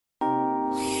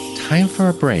time for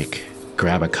a break.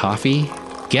 Grab a coffee,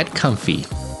 get comfy,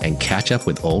 and catch up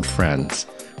with old friends.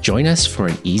 Join us for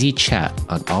an easy chat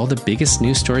on all the biggest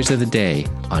news stories of the day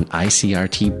on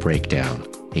ICRT Breakdown,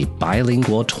 a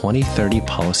bilingual 2030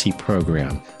 policy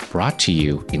program brought to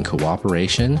you in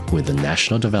cooperation with the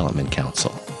National Development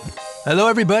Council. Hello,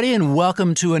 everybody, and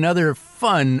welcome to another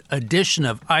fun edition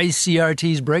of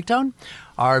ICRT's Breakdown,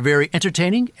 our very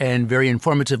entertaining and very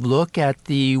informative look at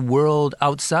the world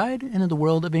outside and in the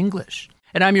world of English.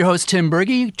 And I'm your host, Tim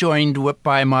Berge, joined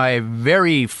by my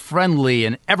very friendly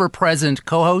and ever-present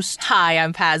co-host. Hi,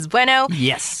 I'm Paz Bueno.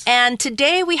 Yes. And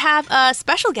today we have a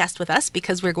special guest with us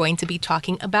because we're going to be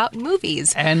talking about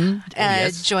movies. And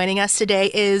yes. Joining us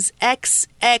today is XXY.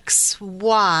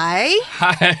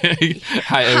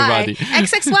 Hi, everybody. Hi.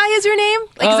 XXY is your name?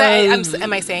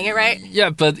 Am I saying it right? Yeah,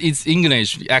 but it's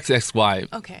English, XXY.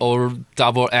 Okay. Or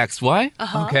double XY.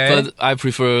 Uh-huh. Okay. But I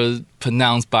prefer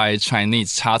pronounced by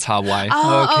Chinese, XXY.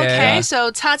 Oh, okay. Yeah. So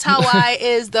XXY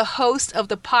is the host of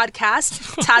the podcast,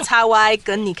 XXY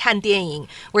梗你看电影,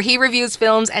 where he reviews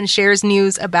films and shares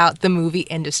news about the movie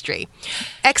industry.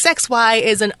 XXY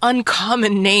is an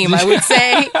uncommon name, I would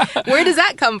say. Where does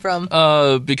that come from?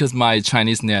 Because my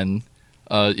Chinese name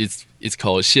it's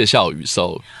called 谢孝宇,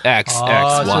 so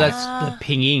XXY. So that's the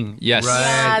pinyin. Yes. Right.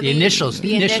 Yeah, the initials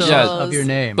of your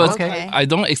name. But Okay. I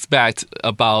don't expect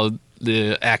about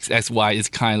the XXY is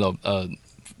kind of a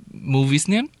movie's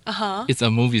name. Uh-huh. It's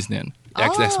a movie's name,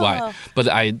 XXY. But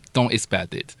I don't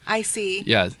expect it. I see.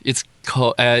 Yeah, it's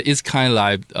kind of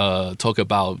like talk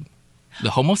about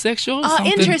the homosexual.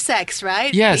 Something. Intersex,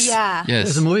 right? Yes. Yeah. Yes.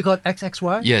 There's a movie called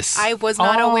XXY? Yes. I was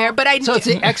not aware, but I... So it's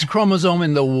the X chromosome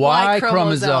and the Y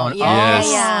chromosome. Yeah,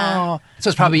 Yes. yeah. So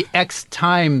it's probably X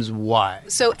times Y.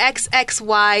 So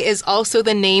XXY is also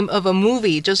the name of a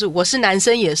movie. 就是我是男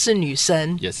生也是女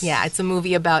生. Yes. Yeah, it's a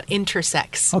movie about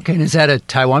intersex. Okay, and is that a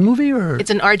Taiwan movie or?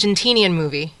 It's an Argentinian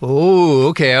movie. Oh,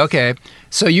 okay.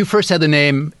 So you first had the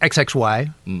name XXY,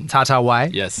 Tata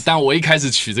Y. Yes. 但我一开始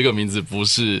取这个名字不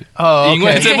是 Oh, okay. 因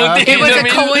为这部电 It 影 was 的 a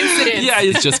名字 coincidence. Yeah,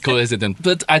 it's just coincidence.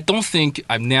 But I don't think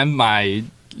I've named my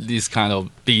this kind of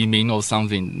笔名 or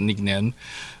something nickname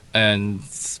and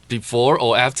before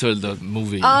or after the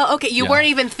movie. Oh, okay. You Yeah. weren't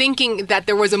even thinking that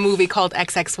there was a movie called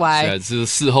XXY. 对，是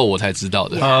事后我才知道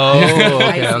的。 Oh,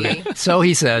 okay, I okay. see. So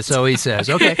he says.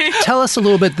 Okay. Tell us a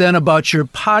little bit then about your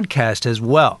podcast as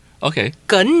well. OK，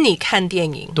 梗你看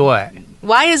电影. 对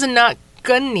Why is it not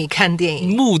跟你看电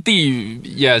影? 目的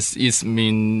yes is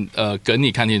mean 跟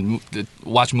你看电影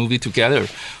watch movie together,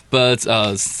 but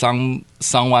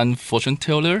someone fortune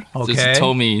teller Okay. just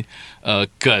told me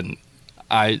梗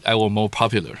I will more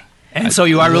popular. And so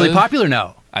you are really popular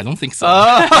now. I don't think so.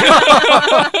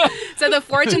 So the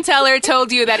fortune teller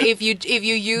told you that if you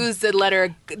use the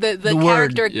letter the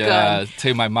word. character Yeah, 梗.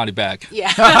 take my money back.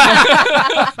 Yeah.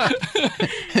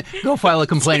 Go file a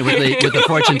complaint with the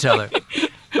fortune teller.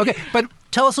 Okay, but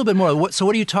tell us a little bit more. So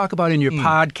what do you talk about in your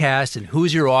podcast, and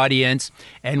who's your audience,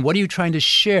 and what are you trying to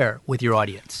share with your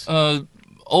audience?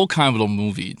 All kind of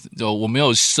movie. 就我没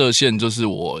有设限，就是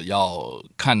我要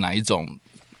看哪一种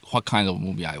what kind of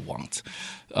movie I want.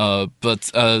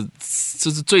 But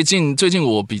就是最近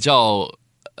我比较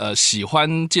喜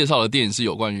欢介绍的电影是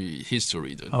有关于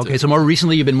history 的。 Okay, so more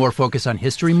recently you've been more focused on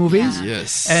history movies?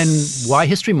 Yes. And why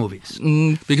history movies?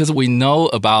 Because we know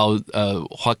about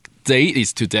what date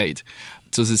is to date.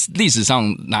 就是历史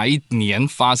上哪一年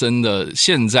发生的，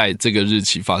现在这个日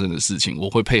期发生的事情，我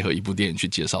会配合一部电影去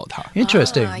介绍它。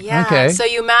 Interesting. Yeah. Okay. So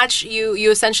you match you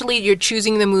essentially you're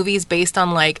choosing the movies based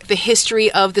on like the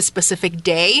history of the specific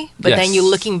day, but Yes. then you're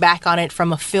looking back on it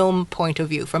from a film point of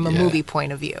view, from a Yeah. movie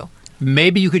point of view.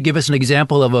 Maybe you could give us an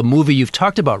example of a movie you've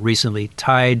talked about recently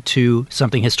tied to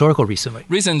something historical recently.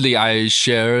 Recently, I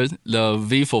shared the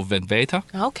V for Vendetta.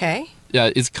 Okay.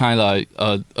 Yeah, it's kind of like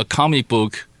a comic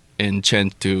book and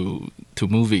changed to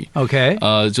movie. Okay.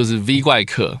 就是 V 怪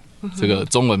客，这个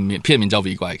中文片名叫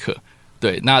V 怪客。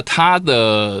对，那它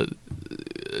的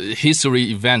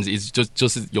history events 就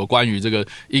是有关于这个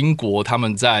英国他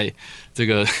们在这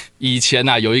个以前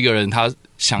啊，有一个人他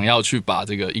想要去把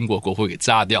这个英国国会给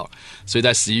炸掉，所以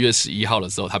在11月11号的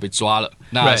时候他被抓了。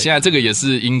那现在这个也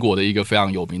是英国的一个非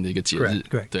常有名的一个节日。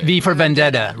 Correct. 对 V for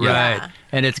Vendetta, Yeah. right.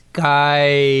 And it's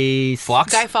Guy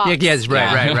Fox. Guy Fawkes. Yes,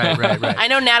 right. I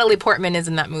know Natalie Portman is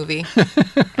in that movie.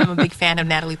 I'm a big fan of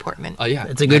Natalie Portman. Yeah.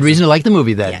 It's a good reason to like the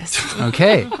movie then. Yes.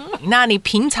 Okay. 那你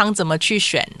平常怎么去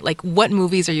选? Like, what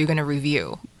movies are you going to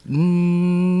review?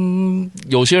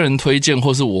 有些人推荐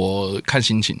或是我看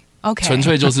心情。 Okay. 纯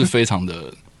粹就是非常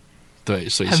的对，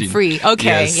随性。I'm free.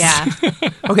 Okay, Yes. yeah.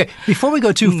 Okay, before we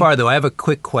go too far, though, I have a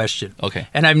quick question. Okay.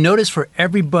 And I've noticed for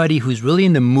everybody who's really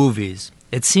into movies,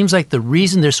 it seems like the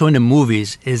reason they're so into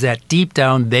movies is that deep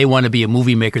down they want to be a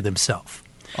movie maker themselves.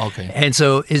 Okay. And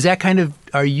so is that kind of,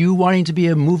 are you wanting to be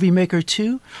a movie maker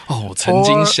too? 哦，我曾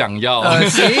经想要。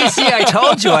See, I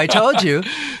told you.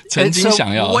 曾经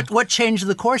想要。 What changed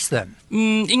the course then?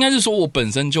 应该是说我本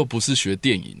身就不是学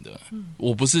电影的，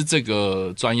我不是这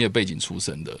个专业背景出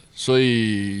身的，所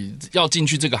以要进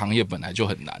去这个行业本来就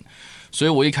很难。所以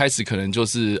我一开始可能就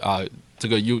是这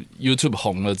个 YouTube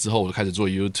红了之后，我就开始做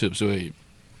YouTube， 所以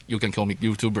you can call me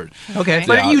YouTuber. Okay,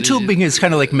 but YouTubing is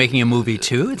kind of like making a movie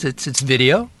too. It's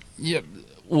video. Yeah,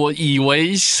 我以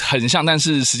为很像，但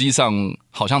是实际上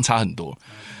好像差很多。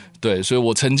对，所以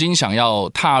我曾经想要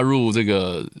踏入这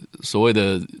个所谓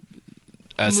的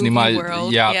cinema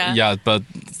but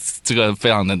这个非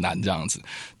常的难这样子。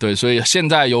对，所以现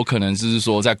在有可能就是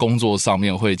说在工作上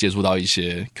面会接触到一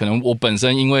些，可能我本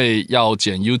身因为要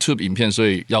剪 YouTube 影片，所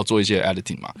以要做一些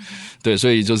editing 嘛。对，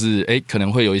所以就是可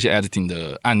能会有一些 editing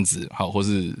的案子，好，或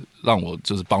是让我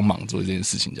就是帮忙做这件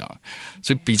事情这样。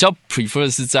所以比较 prefer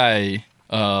是在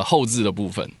后制的部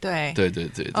分。对。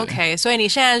Okay, 所以你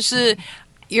现在是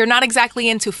You're not exactly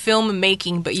into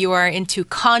filmmaking, but you are into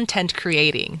content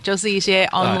creating. 就是一些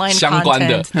online 相关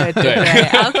的。content. 对。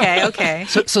Okay.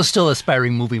 So still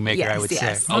aspiring movie maker, Yes, I would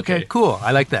yes. say. Okay, cool.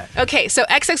 I like that. Okay, so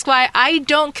XXY, I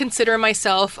don't consider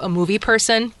myself a movie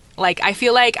person. Like, I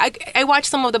feel like I watch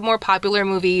some of the more popular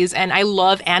movies, and I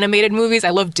love animated movies.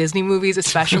 I love Disney movies,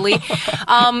 especially.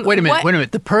 Wait a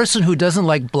minute. The person who doesn't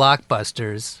like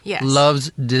blockbusters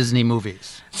loves Disney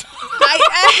movies.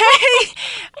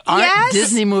 Aren't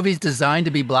Disney movies designed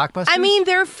to be blockbusters? I mean,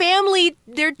 they're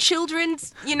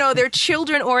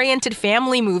children-oriented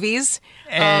family movies.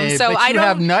 But you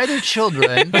have neither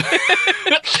children.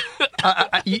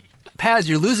 Paz,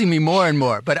 you're losing me more and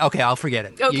more. But okay, I'll forget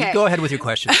it. Okay. You go ahead with your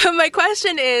question. My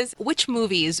question is, which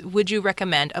movies would you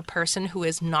recommend a person who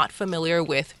is not familiar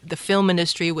with the film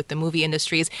industry, with the movie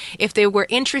industries, if they were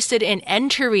interested in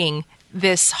entering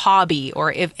this hobby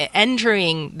or if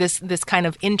entering this kind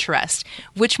of interest,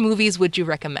 which movies would you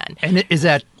recommend? And is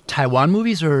that Taiwan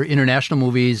movies or international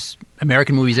movies,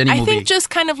 American movies, any movie? I think just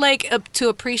kind of like to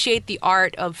appreciate the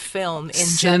art of film in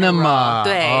Cinema. general.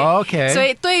 对 Okay. 所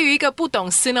以对于一个不懂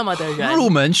cinema 的人，入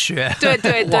门学。对，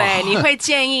你会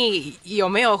建议有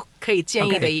没有可以建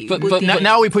议的一部电影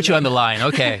Now we put you on the line.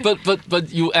 Okay. But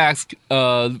you ask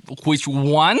which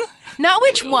one? Not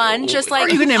which one, just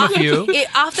like you can name a few.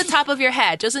 Off the top of your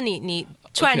head. 就是你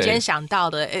突然间想到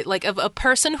的 like a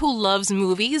person who loves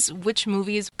movies, which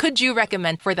movies could you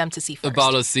recommend for them to see first?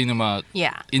 About the cinema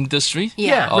industry?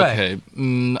 Yeah. Right. Okay.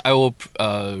 I will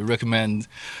recommend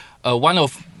one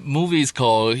of movies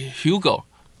called Hugo.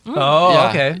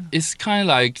 Okay. It's kind of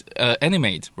like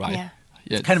animate, right? Yeah.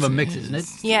 It's kind of a mix, isn't it?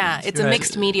 Yeah, it's a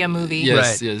mixed media movie.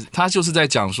 Yes. 他就是在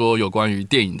讲说有关于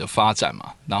电影的发展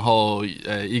嘛，然后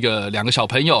两个小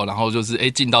朋友，然后就是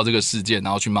进到这个世界，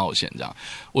然后去冒险这样。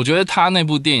我觉得他那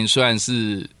部电影虽然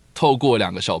是透过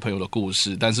两个小朋友的故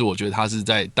事，但是我觉得他是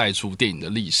在带出电影的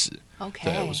历史。Okay.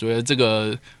 对，我觉得这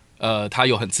个它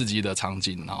有很刺激的场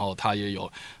景，然后它也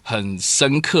有很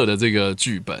深刻的这个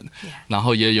剧本，然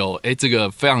后也有这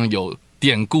个非常有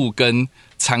典故跟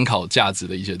参考价值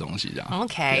的一些东西这样。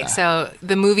Okay, so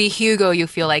the movie Hugo you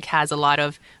feel like has a lot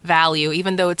of value,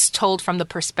 even though it's told from the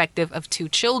perspective of two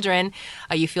children.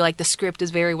 You feel like the script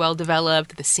is very well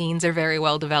developed, the scenes are very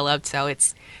well developed, so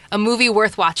it's a movie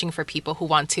worth watching for people who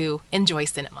want to enjoy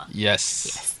cinema.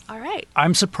 Yes. All right.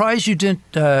 I'm surprised you didn't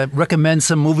recommend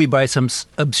some movie by some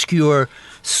obscure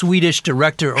Swedish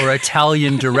director or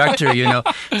Italian director,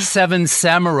 Seven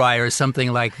Samurai or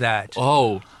something like that.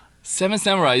 Oh, Seven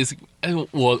Samurai is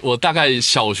我大概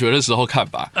小学的时候看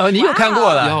吧。你有看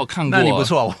过了？有看过。那你不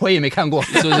错，我也没看过。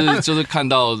就是看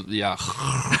到呀。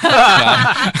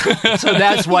So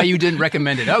that's why you didn't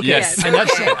recommend it. Okay. Yes. Enough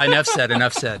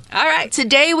said. All right.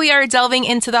 Today we are delving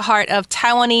into the heart of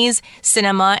Taiwanese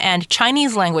cinema and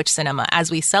Chinese language cinema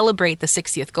as we celebrate the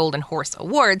 60th Golden Horse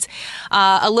Awards.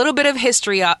 A little bit of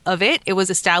history of it. It was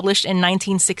established in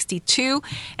 1962,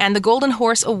 and the Golden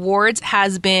Horse Awards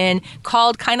has been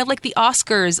called kind of like the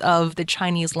Oscars of the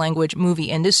Chinese language movie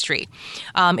industry.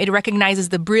 It recognizes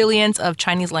the brilliance of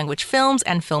Chinese language films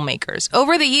and filmmakers.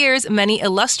 Over the years, many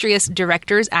illustrious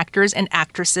directors, actors, and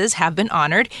actresses have been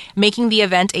honored, making the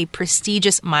event a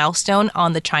prestigious milestone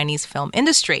on the Chinese film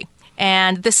industry.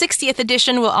 And the 60th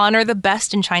edition will honor the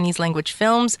best in Chinese language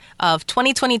films of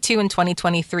 2022 and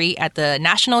 2023 at the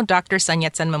National Dr. Sun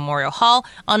Yat-sen Memorial Hall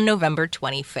on November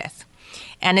 25th.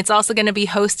 And it's also going to be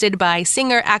hosted by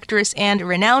singer, actress, and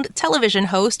renowned television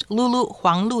host Lulu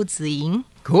Huang Luziying.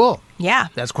 Cool. Yeah.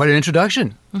 That's quite an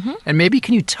introduction. And maybe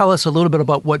can you tell us a little bit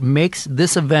about what makes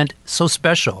this event so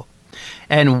special?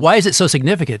 And why is it so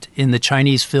significant in the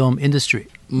Chinese film industry?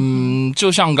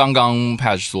 就像刚刚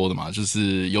Paz 说的嘛，就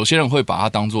是有些人会把它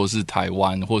当作是台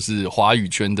湾或是华语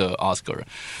圈的 Oscar，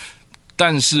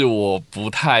 但是我不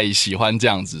太喜欢这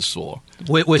样子说。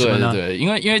为什么呢？对，因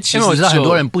为其实因为我知道很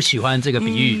多人不喜欢这个比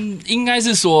喻。应该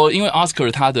是说，因为 Oscar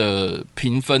它的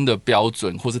评分的标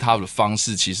准或是它的方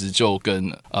式，其实就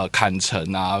跟坎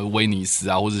城啊、威尼斯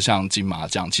啊，或是像金马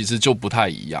奖，其实就不太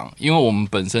一样。因为我们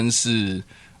本身是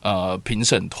评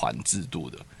审团制度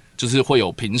的，就是会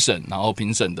有评审，然后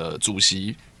评审的主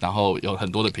席，然后有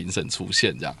很多的评审出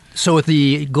现这样。So with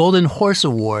the Golden Horse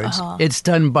Awards, it's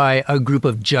done by a group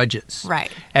of judges. Right.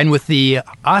 And with the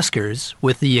Oscars,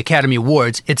 with the Academy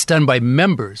Awards, it's done by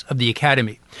members of the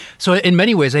Academy. So in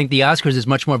many ways, I think the Oscars is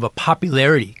much more of a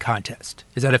popularity contest.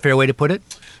 Is that a fair way to put it?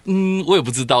 我也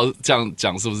不知道这样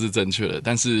讲是不是正确的，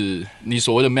但是你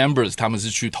所谓的 members 他们是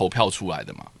去投票出来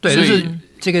的嘛？对，就是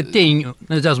这个电影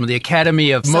那叫什么 ？The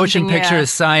Academy of Motion Picture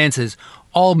Sciences.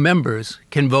 All members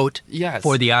can vote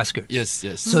for the Oscars. Yes.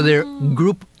 So their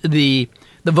group, the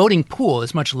voting pool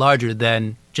is much larger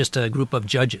than just a group of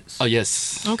judges.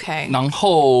 Yes. Okay. 然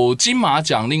后金马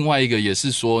奖另外一个也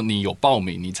是说，你有报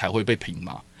名你才会被评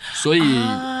嘛。所以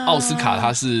奥斯卡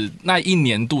它是那一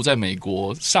年度在美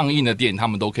国上映的电影，他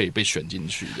们都可以被选进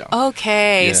去这样。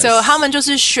Okay, so 他们就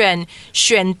是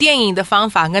选电影的方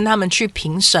法，跟他们去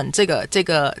评审这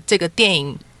个电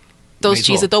影。都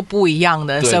其实都不一样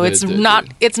的 So it's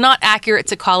not accurate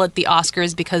to call it the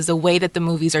Oscars because the way that the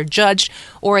movies are judged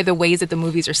or the ways that the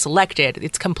movies are selected,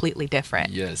 it's completely different.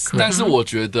 Yes. 但是我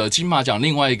觉得金马奖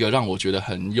另外一个让我觉得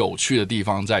很有趣的地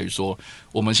方在于说，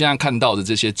我们现在看到的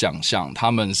这些奖项，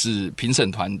他们是评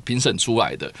审团评审出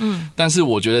来的。但是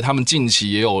我觉得他们近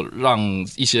期也有让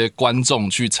一些观众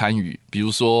去参与，比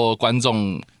如说观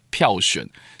众票选，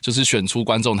就是选出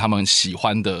观众他们喜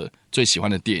欢的最喜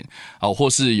欢的电影啊，或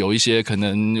是有一些可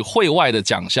能会外的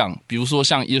奖项，比如说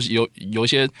像有一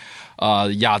些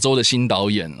亚洲的新导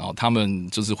演哦，他们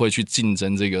就是会去竞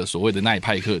争这个所谓的奈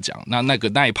派克奖。那个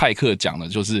奈派克奖呢，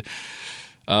就是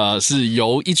是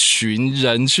由一群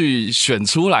人去选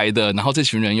出来的，然后这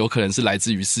群人有可能是来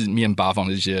自于四面八方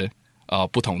的一些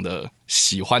不同的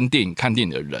喜欢电影看电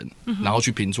影的人，然后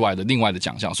去评出来的另外的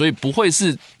奖项，所以不会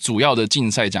是主要的竞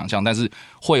赛奖项，但是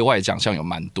会外奖项有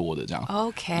蛮多的这样。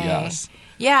Okay. Yes.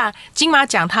 Yeah, 金马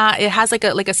奖它 it has like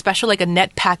a special like a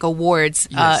NetPack Awards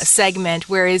segment,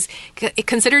 whereas it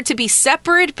considered to be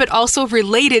separate but also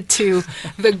related to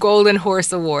the Golden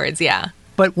Horse Awards. Yeah.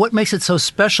 But what makes it so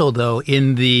special, though,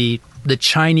 in the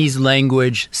Chinese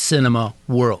language cinema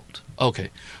world? OK，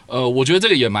 我觉得这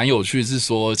个也蛮有趣，是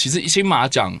说其实金马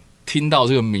奖听到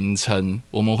这个名称，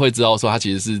我们会知道说它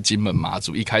其实是金门马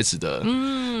祖一开始的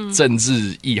政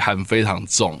治意涵非常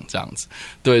重，这样子。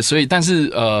对，所以但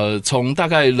是从大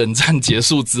概冷战结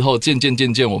束之后，渐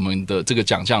渐我们的这个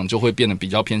奖项就会变得比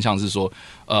较偏向是说，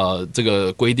这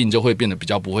个规定就会变得比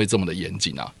较不会这么的严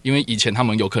谨啊，因为以前他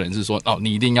们有可能是说，哦，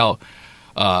你一定要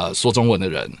说中文的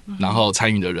人，然后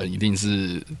参与的人一定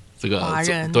是这个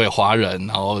华人，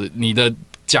然后你的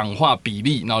讲话比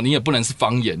例，然后你也不能是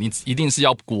方言，你一定是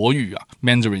要国语啊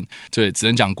 ，Mandarin， 对，只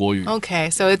能讲国语。Okay,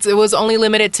 so it was only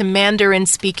limited to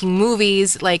Mandarin-speaking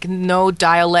movies, like no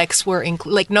dialects were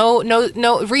like no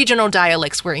regional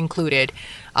dialects were included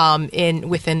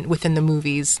within the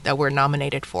movies that were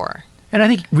nominated for. And I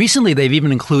think recently they've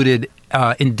even included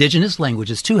indigenous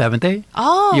languages too, haven't they?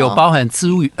 有包含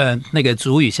那个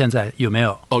族语现在有没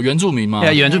有？原住民吗？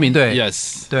原住民对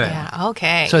 ，Yes， 对 Yeah,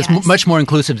 okay. So it's much more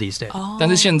inclusive these days. 但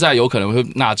是现在有可能会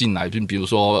纳进来，比如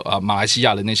说马来西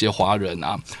亚的那些华人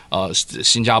啊，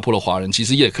新加坡的华人，其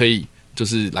实也可以就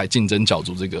是来竞争角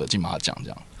逐这个金马奖这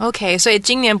样。Okay, 所以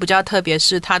今年比较特别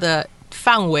是它的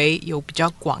范围有比较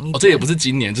广一点。这也不是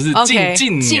今年，就是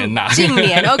近年呐。近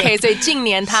年 ，OK， 所以近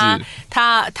年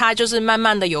它就是慢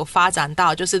慢的有发展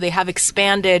到，就是 they have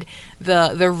expanded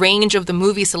the range of the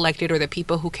movie selected or the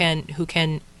people who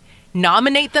can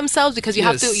nominate themselves because you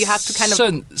have to kind of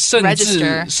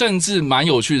register. 甚至蛮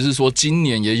有趣的是说，今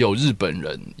年也有日本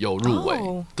人有入围，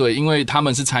对，因为他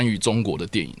们是参与中国的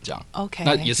电影这样。OK，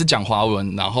 那也是讲华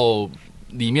文，然后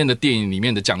里面的电影里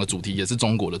面的讲的主题也是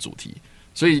中国的主题，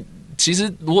所以。其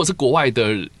实，如果是国外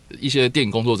的一些电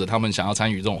影工作者，他们想要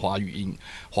参与这种华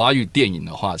语电影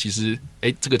的话，其实，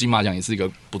这个金马奖也是一个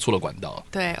不错的管道。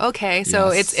对 ，OK，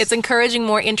 so it's encouraging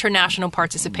more international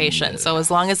participation. So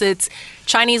as long as it's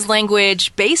Chinese language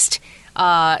based,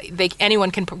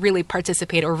 anyone can really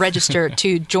participate or register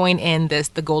to join in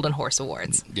the Golden Horse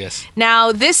Awards. Yes.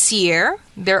 Now, this year,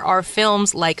 there are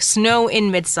films like Snow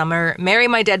in Midsummer, Marry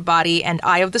My Dead Body, and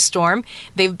Eye of the Storm.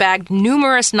 They've bagged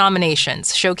numerous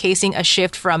nominations, showcasing a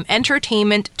shift from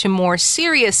entertainment to more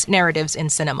serious narratives in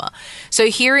cinema. So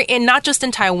here, not just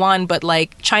in Taiwan, but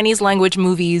like Chinese language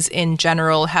movies in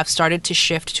general have started to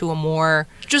shift to a more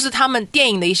就是他们电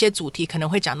影的一些主题可能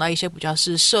会讲到一些比较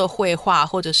是社会化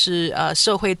或者是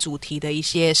社会主题的一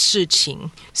些事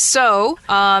情。So,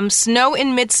 Snow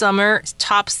in Midsummer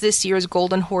tops this year's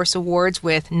Golden Horse Awards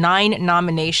with 9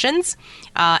 nominations,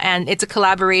 and it's a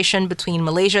collaboration between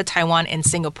Malaysia, Taiwan, and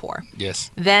Singapore. Yes.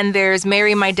 Then there's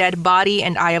Marry My Dead Body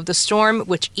and Eye of the Storm,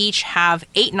 which each have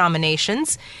 8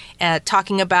 nominations,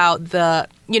 talking about the,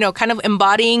 kind of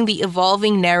embodying the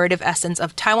evolving narrative essence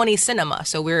of Taiwanese cinema.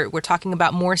 So we're talking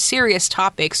about more serious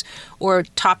topics or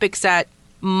topics that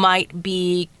might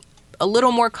be a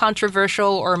little more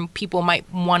controversial or people might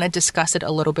want to discuss it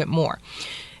a little bit more.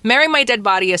 Marry My Dead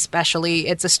Body especially,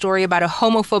 it's a story about a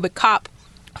homophobic cop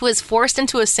who is forced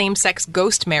into a same-sex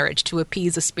ghost marriage to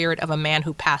appease the spirit of a man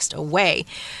who passed away.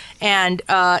 And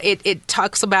it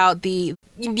talks about the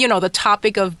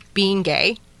topic of being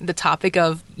gay, the topic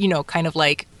of, kind of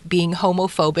like being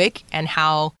homophobic, and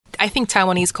how I think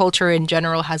Taiwanese culture in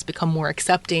general has become more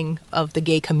accepting of the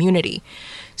gay community.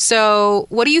 So,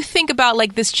 what do you think about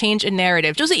like this change in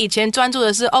narrative? 就是以前专注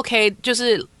的是 OK， 就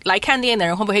是来看电影的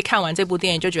人会不会看完这部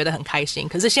电影就觉得很开心？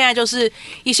可是现在就是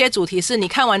一些主题是你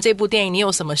看完这部电影你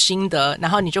有什么心得，然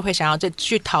后你就会想要再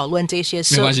去讨论这些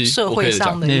社会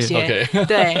上的一些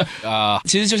对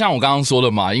其实就像我刚刚说的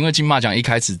嘛，因为金马奖一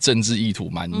开始政治意图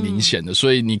蛮明显的，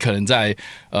所以你可能在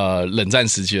冷战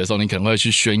时期的时候，你可能会去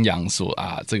宣扬说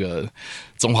这个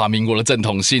中华民国的正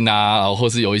统性啊，或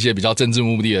是有一些比较政治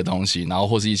目的的东西，然后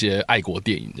或是一些爱国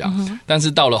电影这样。但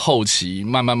是到了后期，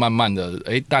慢慢的，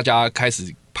大家开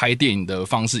始拍电影的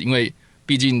方式，因为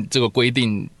毕竟这个规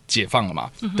定解放了嘛，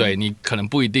对，你可能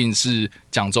不一定是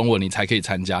讲中文你才可以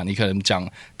参加，你可能讲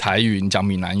台语、你讲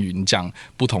闽南语、你讲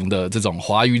不同的这种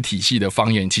华语体系的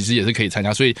方言，其实也是可以参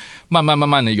加。所以慢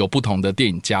慢的有不同的电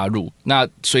影加入，那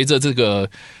随着这个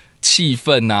气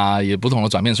氛啊也不同的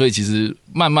转变，所以其实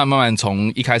慢慢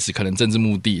从一开始可能政治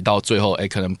目的到最后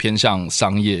可能偏向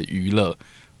商业娱乐，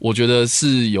我觉得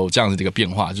是有这样子的一个变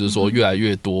化，就是说越来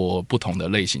越多不同的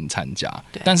类型参加。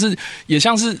但是也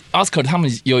像是 Oscar 他们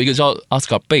有一个叫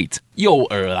Oscar bait 诱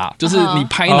饵啦，就是你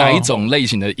拍哪一种类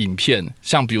型的影片，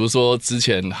像比如说之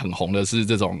前很红的是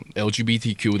这种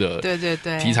LGBTQ 的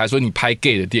题材，所以你拍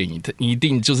gay 的电影，你一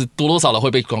定就是多多少少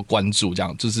会被关注，这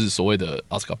样就是所谓的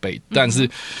Oscar bait。但是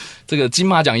这个金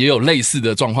马奖也有类似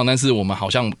的状况，但是我们好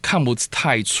像看不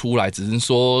太出来，只是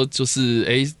说就是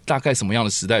大概什么样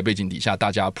的时代背景底下，大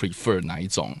家 prefer 哪一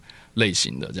种类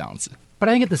型的这样子。But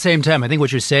I think at the same time, I think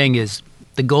what you're saying is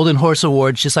the Golden Horse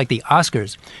Awards, just like the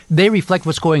Oscars, they reflect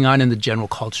what's going on in the general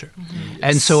culture. Yes.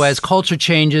 And so as culture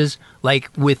changes, like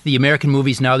with the American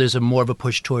movies now, there's more of a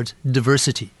push towards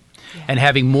diversity and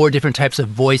having more different types of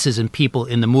voices and people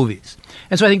in the movies.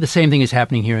 And so I think the same thing is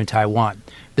happening here in Taiwan.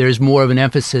 There's more of an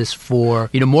emphasis for,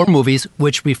 more movies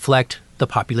which reflect the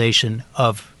population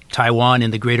of Taiwan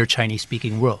and the greater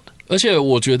Chinese-speaking world. 而且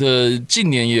我觉得近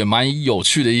年也蛮有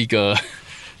趣的一个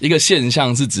现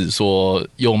象，是指说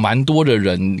有蛮多的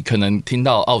人可能听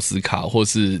到奥斯卡或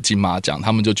是金马奖，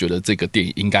他们就觉得这个电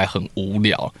影应该很无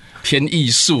聊，偏艺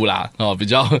术啦，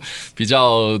比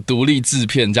较独立制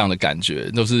片这样的感觉，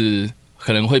都是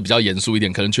可能会比较严肃一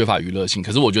点，可能缺乏娱乐性。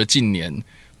可是我觉得近年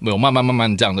有慢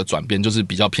慢这样的转变，就是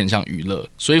比较偏向娱乐，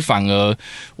所以反而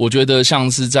我觉得像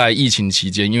是在疫情期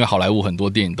间，因为好莱坞很多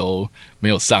电影都没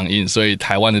有上映，所以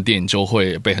台湾的电影就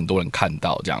会被很多人看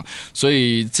到这样，所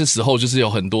以这时候就是有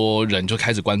很多人就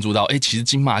开始关注到其实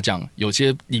金马奖有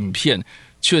些影片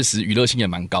确实娱乐性也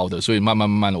蛮高的，所以慢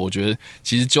慢的我觉得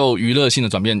其实就娱乐性的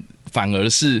转变反而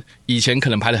是以前可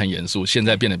能拍得很严肃，现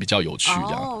在变得比较有趣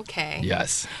这样。Oh, okay.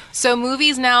 Yes. So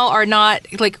movies now are not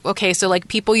so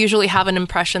people usually have an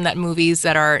impression that movies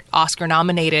that are Oscar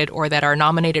nominated or that are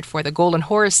nominated for the Golden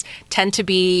Horse tend to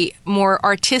be more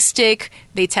artistic.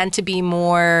 They tend to be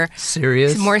more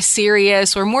serious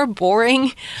or more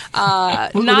boring.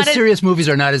 The serious movies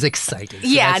are not as exciting. So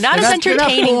yeah, not as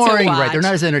entertaining. They're not boring, to watch. Right? They're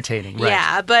not as entertaining. Right.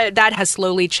 Yeah, but that has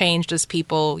slowly changed as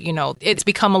people, it's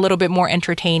become a little bit more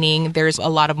entertaining. There's a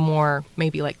lot of more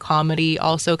maybe like comedy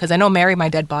also, because I know Marry My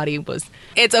Dead Body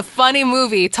it's a funny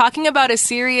movie talking about a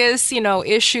serious,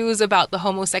 issues about the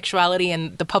homosexuality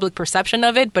and the public perception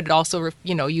of it, but also,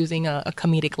 using a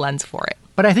comedic lens for it.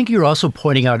 But I think you're also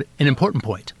pointing out an important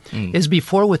point, is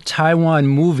before with Taiwan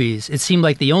movies, it seemed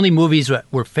like the only movies that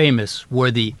were famous were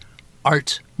the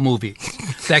art movie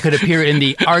that could appear in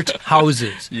the art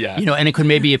houses. Yeah. And it could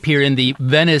maybe appear in the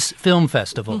Venice Film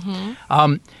Festival.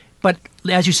 But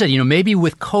as you said, maybe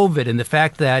with COVID and the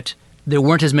fact that there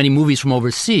weren't as many movies from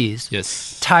overseas,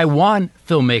 Yes. Taiwan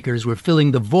filmmakers were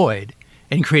filling the void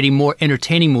and creating more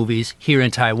entertaining movies here in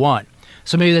Taiwan.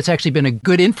 So maybe that's actually been a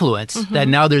good influence that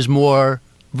now there's more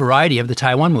variety of the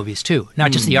Taiwan movies too,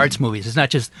 not just the arts movies. It's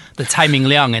not just the Tsai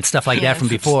Ming-liang and stuff like that from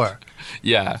before.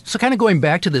 Yeah. So kind of going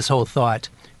back to this whole thought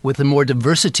with the more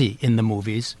diversity in the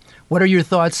movies, what are your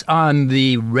thoughts on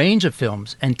the range of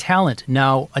films and talent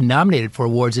now nominated for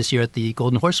awards this year at the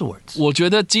Golden Horse Awards? 我觉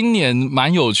得今年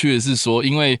蛮有趣的是说，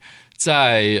因为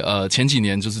在前几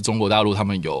年就是中国大陆他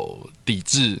们有抵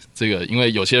制这个，因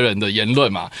为有些人的言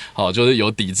论嘛，就是有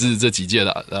抵制这几届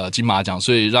的金马奖，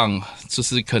所以让就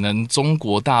是可能中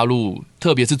国大陆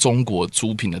特别是中国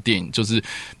出品的电影就是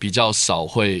比较少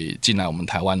会进来我们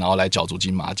台湾，然后来角逐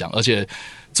金马奖，而且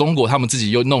中国他们自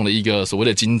己又弄了一个所谓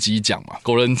的金鸡奖嘛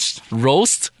 ，Golden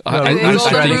Roast， I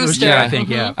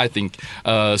think.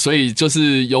 所以就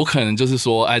是有可能就是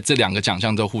说，这两个奖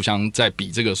项都互相在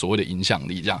比这个所谓的影响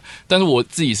力这样。但是我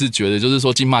自己是觉得，就是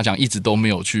说金马奖一直都没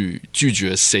有去拒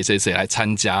绝谁来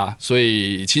参加，所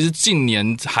以其实近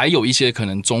年还有一些可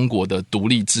能中国的独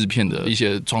立制片的一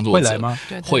些创作者会来吗？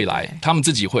会来，他们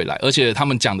自己会来，而且他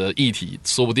们讲的议题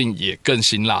说不定也更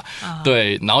辛辣。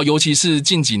对，然后尤其是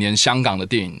近几年香港的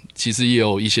电影，其实也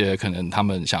有一些可能他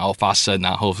们想要发声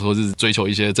啊，或者说是追求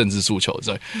一些政治诉求，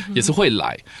这也是会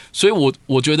来。所以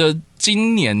我觉得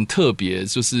今年特别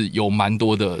就是有蛮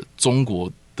多的中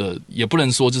国的，也不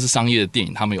能说就是商业的电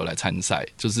影，他们有来参赛，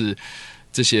就是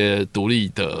这些独立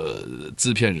的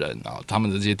制片人啊，他们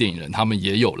的这些电影人，他们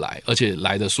也有来，而且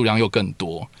来的数量又更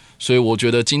多。所以我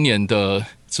觉得今年的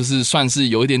就是算是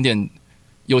有一点点，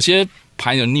有些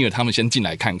pioneer他们先进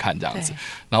来看看这样子，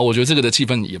然后我觉得这个的气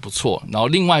氛也不错。然后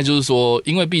另外就是说，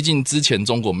因为毕竟之前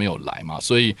中国没有来嘛，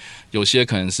所以有些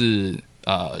可能是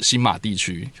新马地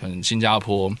区，可能新加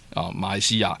坡马来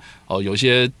西亚有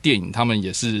些电影他们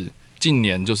也是近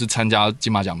年就是参加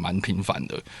金马奖蛮频繁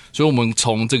的，所以我们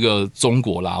从这个中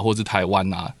国啦，或是台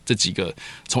湾啊这几个，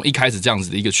从一开始这样子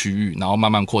的一个区域，然后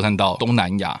慢慢扩散到东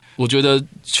南亚，我觉得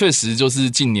确实就是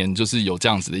近年就是有这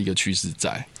样子的一个趋势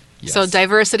在。Yes. So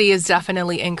diversity is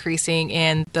definitely increasing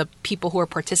in the people who are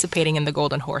participating in the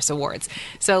Golden Horse Awards.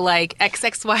 So like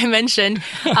XXY mentioned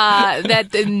that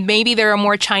maybe there are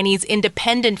more Chinese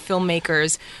independent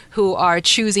filmmakers who are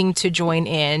choosing to join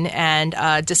in. And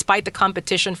despite the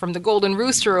competition from the Golden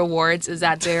Rooster Awards is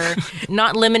that they're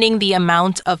not limiting the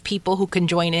amount of people who can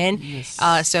join in. Yes.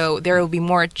 So there will be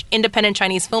more independent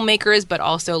Chinese filmmakers, but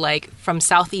also like from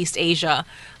Southeast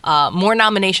Asia.More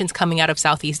nominations coming out of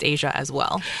Southeast Asia as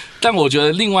well. 但我觉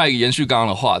得另外一个延续刚刚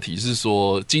的话题是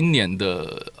说，今年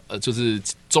的就是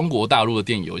中国大陆的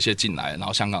电影有一些进来，然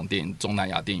后香港电影、东南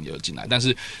亚电影也有进来，但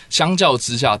是相较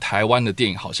之下，台湾的电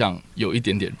影好像有一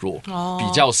点点弱，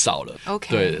比较少了。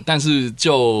OK， 对，但是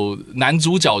就男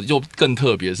主角又更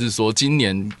特别，是说今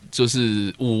年就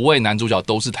是5位男主角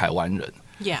都是台湾人。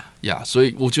Yeah, 所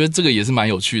以我觉得这个也是蛮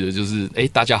有趣的，就是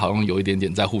大家好像有一点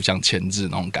点在互相牵制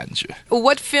那种感觉。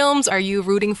What films are you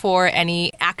rooting for?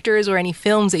 Any actors or any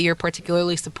films that you're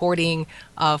particularly supporting,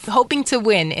 hoping to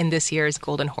win in this year's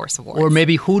Golden Horse Awards? Or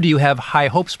maybe who do you have high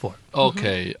hopes for?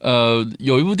 OK，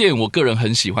 有一部电影我个人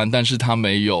很喜欢，但是它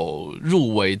没有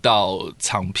入围到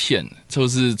长片，就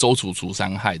是《周楚除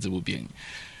三害》这部电影。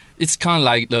It's kind of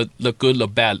like the good, the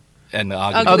bad.And the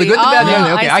ugly. Oh, the good, the bad, the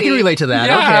ugly. Okay, I can relate to that.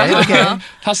 Okay.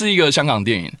 它是一个香港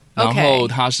电影，然后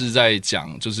它是在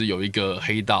讲，就是有一个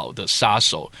黑道的杀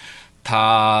手，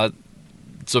他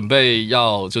准备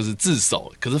要就是自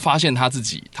首，可是发现他自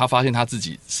己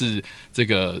是这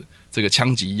个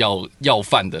枪击要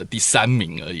犯的第3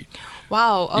名而已。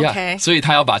Wow. Okay. 所以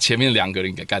他要把前面2个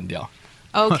人给干掉。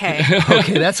Okay,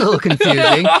 that's a little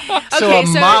confusing. So a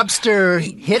mobster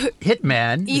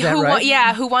hitman, is that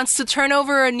right? Who wants to turn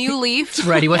over a new leaf. That's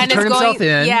right, he wants to turn himself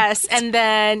in. Yes, and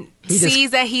then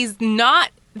sees that he's not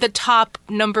the top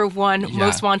number 1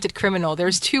 most wanted criminal.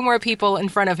 There's 2 more people in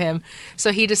front of him,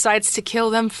 so he decides to kill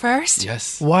them first.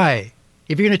 Yes. Why?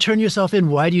 If you're going to turn yourself in,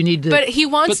 why do you need to... But he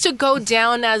wants to go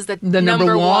down as the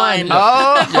number 1.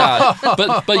 Oh! Yeah,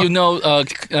 but you know,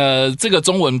 这个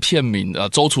中文片名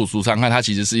周楚除三害，它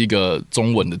其实是一个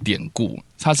中文的典故，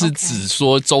它是指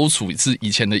说周楚是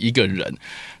以前的一个人，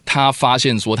他发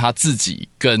现说他自己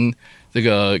跟这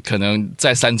个可能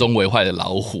在山中为坏的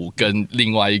老虎跟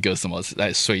另外一个什么在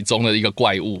水中的一个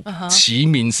怪物，齐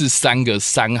名是3个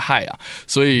三害啊，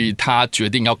所以他决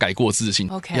定要改过自新。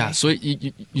Okay. 所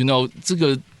以 you know 这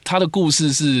个他的故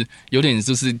事是有点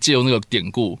就是借由那个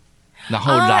典故，然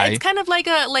后来 It's kind of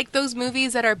like those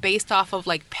movies that are based off of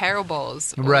like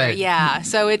parables. Right. Yeah.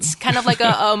 So it's kind of like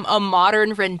a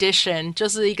modern rendition. 就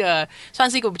是一个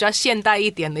算是一个比较现代一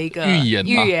点的一个寓言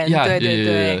嘛，对对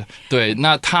对对。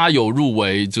那他有入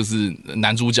围，就是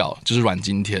男主角就是阮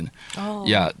经天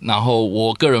然后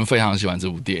我个人非常喜欢这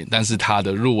部电影，但是他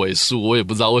的入围数我也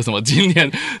不知道为什么今年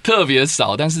特别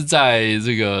少。但是在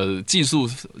这个技术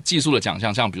的奖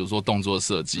项，像比如说动作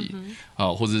设计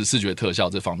或者是视觉特效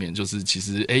这方面，就是其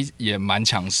实也蛮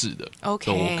强势的。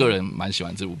Okay. 我个人蛮喜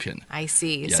欢这部片的。I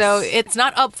see. Yes. So it's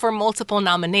not up for multiple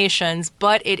nominations,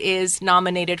 but it is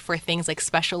nominated for things like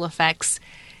special effects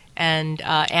and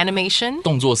animation.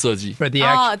 动作设计 For the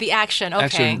the action.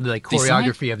 Okay. Action. like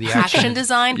choreography of the action.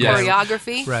 Design, Yes.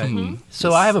 choreography. Right.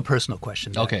 So I have a personal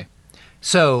question. OK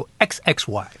So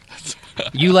XXY,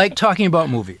 you like talking about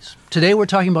movies. Today we're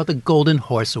talking about the Golden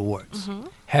Horse Awards.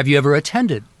 Have you ever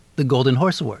attended the Golden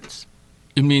Horse Awards?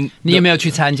 You mean 你有没有去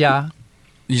参加？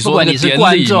你不管你是说那个典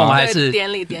观众礼吗？还是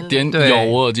典礼对有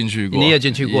我有进去过，你也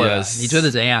进去过了， Yes. 你觉得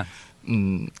怎样？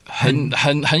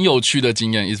很有趣的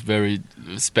经验 is very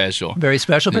special. Very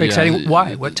special, very exciting.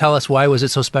 Why? Tell us why was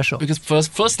it so special? Because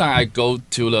first time I go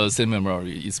to the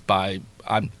ceremony is by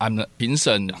I'm the 评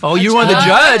审。Oh, you're one of the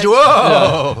judge.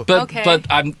 Whoa. But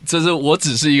I'm 就是我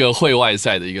只是一个会外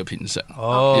赛的一个评审。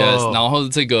Yes， 然后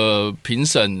这个评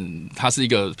审他是一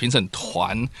个评审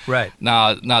团。Right.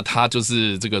 那他就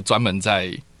是这个专门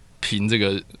在评这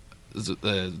个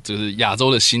就是亚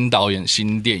洲的新导演、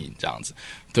新电影这样子。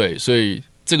对，所以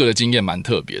这个的经验蛮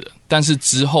特别的。但是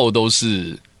之后都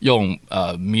是用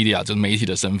media 就是媒体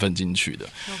的身份进去的。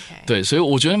Okay. 对，所以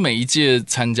我觉得每一届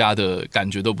参加的感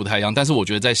觉都不太一样。但是我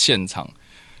觉得在现场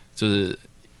就是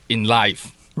in life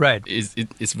Right.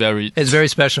 It's very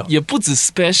special. 也不止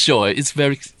special it's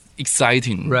very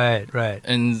exciting. Right.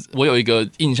 And 我有一个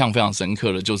印象非常深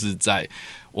刻的，就是在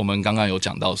我们刚刚有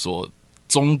讲到说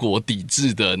中国抵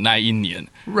制的那一年。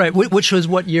Right. Which was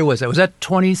what year was that? Was that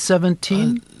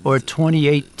 2017 or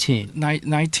 2018?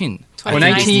 19. Or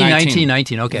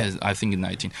 19. Okay. Yes, I think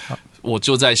 19. 我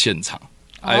就在现场。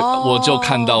我就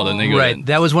看到了那个人。Right,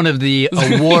 that was one of the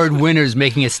award winners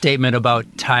making a statement about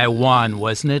Taiwan,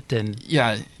 wasn't it? And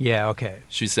yeah, okay.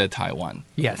 She said Taiwan.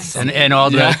 Yes, and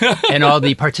all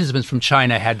the participants from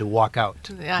China had to walk out.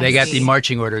 They got the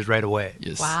marching orders right away.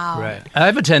 Yes. Wow. Right.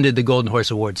 I've attended the Golden Horse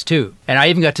Awards too, and I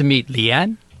even got to meet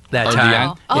Leanne that time.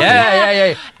 Leanne? Oh,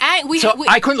 Yeah. And So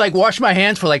I couldn't wash my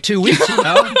hands for 2 weeks. You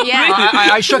know? Yeah.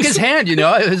 I shook his hand. It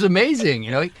was amazing.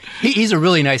 He's a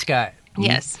really nice guy.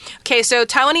 Yes. Okay, so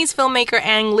Taiwanese filmmaker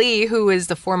Ang Lee, who is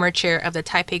the former chair of the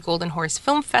Taipei Golden Horse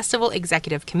Film Festival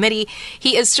Executive Committee,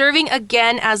 he is serving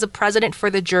again as the president for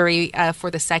the jury for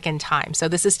the second time. So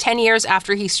this is 10 years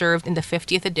after he served in the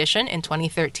 50th edition in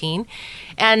 2013.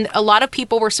 And a lot of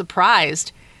people were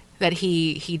surprised that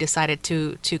he decided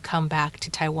to come back to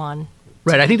Taiwan.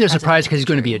 Right, I think they're surprised because he's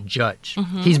going to be a judge.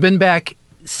 He's been back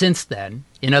since then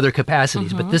in other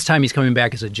capacities, but this time he's coming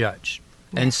back as a judge.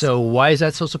 And so why is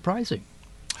that so surprising?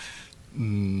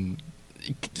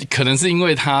 可能是因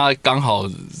为他刚好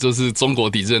就是中国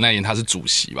抵制的那一年他是主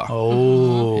席吧。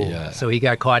So he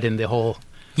got caught in the whole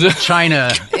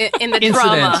China in the incident.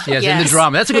 drama. Yes, in the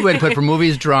drama. That's a good way to put it for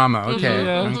movies, drama.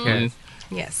 Okay.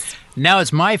 Yes. Now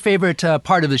it's my favorite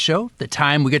part of the show, the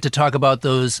time we get to talk about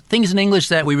those things in English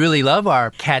that we really love,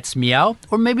 our cat's meow,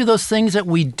 or maybe those things that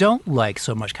we don't like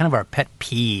so much, kind of our pet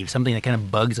peeve, something that kind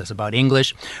of bugs us about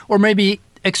English, or maybe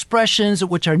expressions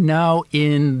which are now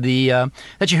in the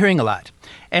that you're hearing a lot.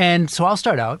 And so I'll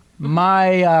start out.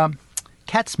 My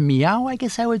cat's meow, I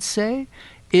guess I would say,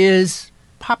 is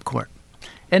popcorn.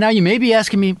 And now you may be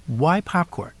asking me, why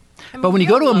popcorn? But when you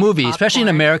go to a movie, especially in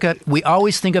America, we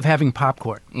always think of having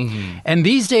popcorn. And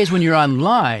these days when you're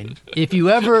online, if you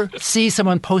ever see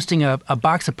someone posting a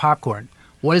box of popcorn,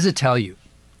 what does it tell you?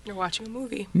 You're watching a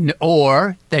movie.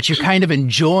 Or that you're kind of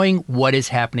enjoying what is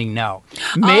happening now.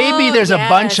 Maybe there's a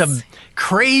bunch of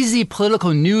crazy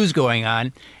political news going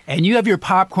on, and you have your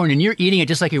popcorn and you're eating it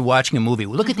just like you're watching a movie.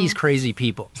 Well, look at these crazy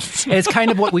people. And it's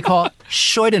kind of what we call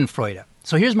schadenfreude.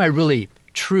 So here's my really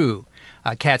true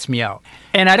cat's meow.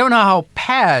 And I don't know how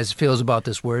Paz feels about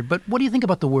this word, but what do you think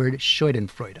about the word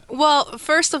schadenfreude? Well,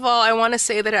 first of all, I want to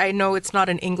say that I know it's not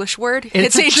an English word.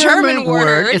 It's a German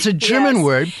word. It's a German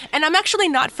word. And I'm actually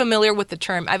not familiar with the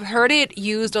term. I've heard it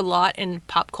used a lot in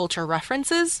pop culture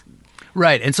references.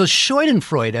 Right. And so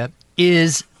schadenfreude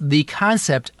is the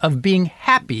concept of being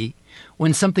happy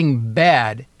when something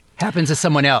bad happens to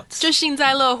someone else. 就幸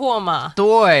灾乐祸嘛。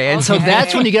对. And so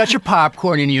that's when you get out your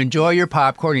popcorn and you enjoy your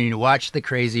popcorn and you watch the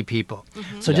crazy people.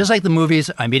 So just like the movies,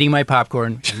 I'm eating my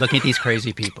popcorn and looking at these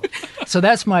crazy people. So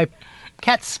that's my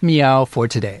cat's meow for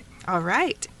today. All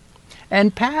right.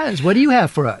 And Paz, what do you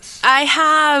have for us?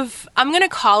 I'm going to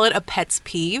call it a pet's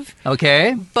peeve.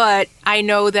 Okay. But I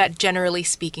know that generally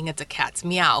speaking, it's a cat's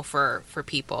meow for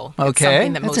people. Okay, It's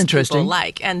something that that's most interesting. people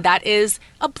like. And that is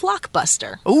a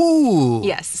blockbuster. Ooh.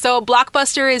 Yes. So a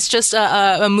blockbuster is just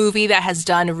a movie that has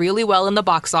done really well in the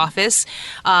box office.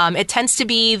 It tends to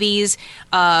be these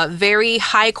very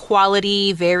high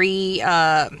quality, very,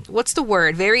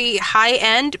 very high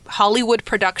end Hollywood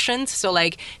productions. So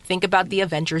like think about the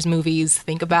Avengers movies.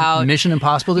 Think about Mission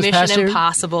Impossible this past year? Mission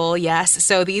Impossible, yes.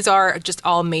 So these are just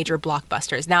all major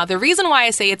blockbusters. Now, the reason why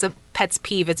I say it's a pet's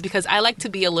peeve is because I like to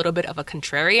be a little bit of a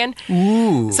contrarian.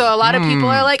 Ooh. So a lot of people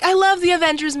are like, I love the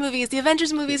Avengers movies. The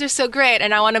Avengers movies are so great.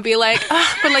 And I want to be like,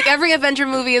 but like every Avenger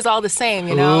movie is all the same,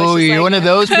 you know? Ooh, It's just you're like, one of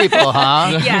those people,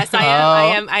 huh? Yes,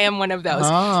 I am one of those.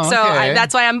 Oh, So okay.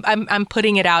 that's why I'm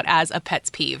putting it out as a pet's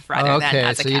peeve rather than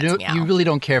as a so cat's meow. you really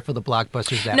don't care for the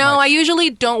blockbusters that No, much. I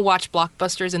usually don't watch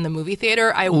blockbusters in the movie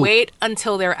theater. I wait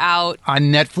until they're out. On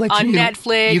Netflix? On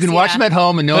Netflix, You can watch yeah. them at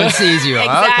home and no one sees you.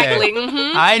 Exactly. Okay.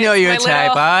 Mhm. I know your my type.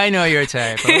 little- I know your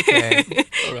type. Okay.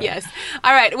 Yes.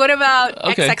 All right. What about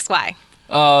Okay. XXY?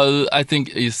 I think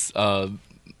it's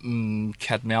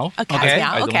cat meow. A cat's Okay.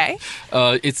 meow. I don't- Okay.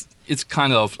 It's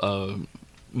kind of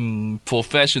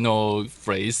professional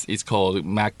phrase. It's called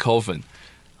MacGuffin.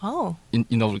 Oh, You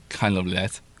know, kind of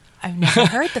that. I've never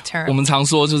heard the 我 term. 们常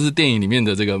说就是电影里面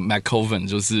的这个 MacGuffin，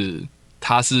就是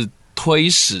它是推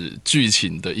使剧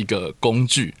情的一个工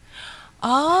具。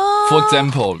Oh. For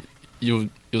example, you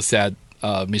said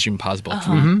Mission Impossible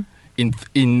 3.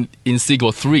 In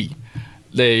sequel 3,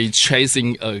 they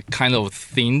chasing a kind of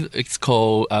thing. It's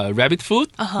called rabbit food.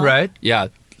 Right? Yeah,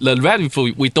 the rabbit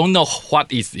food we don't know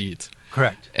what is it,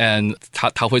 Correct. and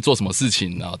它会做什么事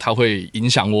情呢？它会影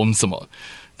响我们什么？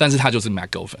但是它就是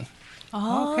MacGuffin.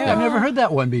 Okay, I've never heard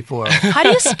that one before. How do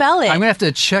you spell it? I'm going to have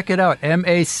to check it out.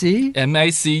 M-A-C?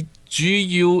 MacGuffin.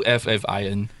 G-U-F.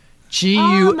 MacGuffin.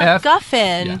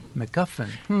 Yeah. MacGuffin.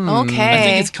 Okay. I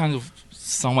think it's kind of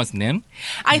someone's name.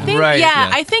 I think, Right. yeah,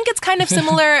 Yeah. I think it's kind of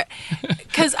similar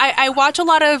because I watch a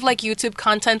lot of like YouTube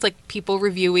content, like people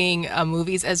reviewing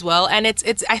movies as well, and it's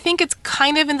I think it's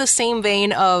kind of in the same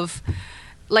vein of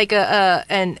like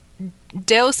an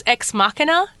deus ex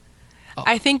machina.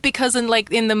 I think because in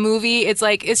the movie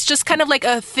it's just kind of like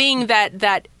a thing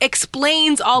that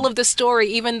explains all of the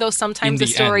story, even though sometimes In the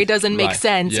the story end, doesn't make right.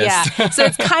 sense. Yes. Yeah, so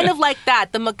it's kind of like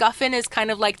that. The MacGuffin is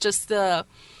kind of like just the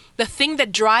thing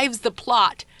that drives the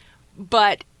plot,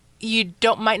 but you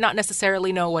might not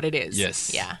necessarily know what it is.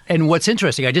 Yes. Yeah. And what's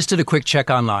interesting, I just did a quick check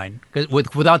online. 'Cause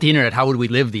without the internet, how would we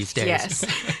live these days? Yes.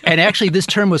 And actually, this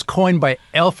term was coined by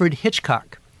Alfred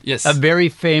Hitchcock. Yes. A very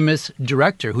famous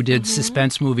director who did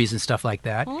suspense movies and stuff like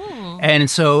that. And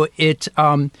so it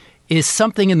is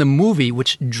something in the movie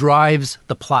which drives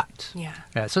the plot. Yeah.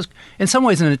 So it's, in some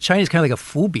ways, in Chinese, kind of like a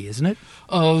fubi, isn't it?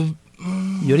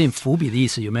 有点伏笔的意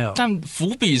思，有没有？但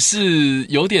伏笔是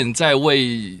有点在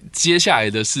为接下来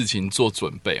的事情做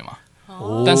准备嘛。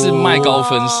但是麦高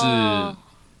芬是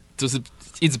就是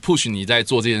一直 push 你在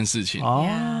做这件事情。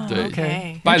Yeah. 对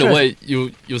Okay. By the way,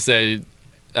 you say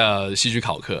希区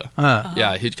考克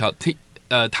，yeah, Hitchcock，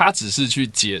他只是去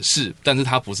解释，但是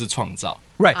他不是创造。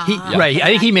Right, right.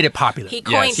 I think he made it popular. He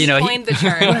coined, Yes. he coined the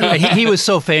term. Right, he was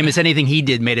so famous, anything he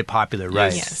did made it popular,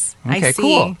 right? Yes, Okay, I see.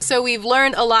 cool. So we've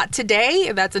learned a lot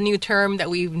today. That's a new term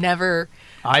that we've never.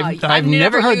 I've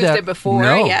never heard used that it before.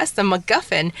 No. Yes, the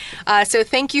MacGuffin. So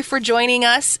thank you for joining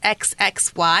us,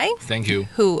 XXY, Thank you.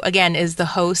 who again is the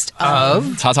host of.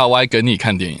 XXY梗你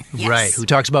看电影。 Yes. Right, who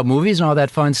talks about movies and all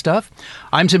that fun stuff.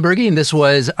 I'm Tim Berge, and this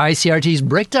was ICRT's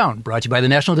Breakdown, brought to you by the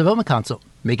National Development Council,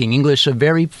 making English a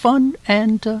very fun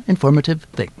and informative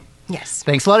thing. Yes.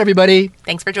 Thanks a lot, everybody.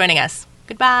 Thanks for joining us.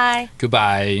 Goodbye.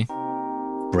 Goodbye.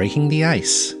 Breaking the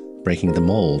ice, breaking the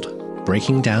mold,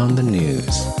 breaking down the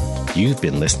news. You've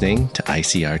been listening to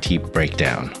ICRT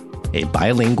Breakdown, a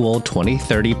bilingual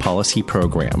 2030 policy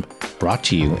program brought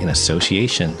to you in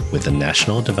association with the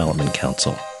National Development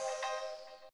Council.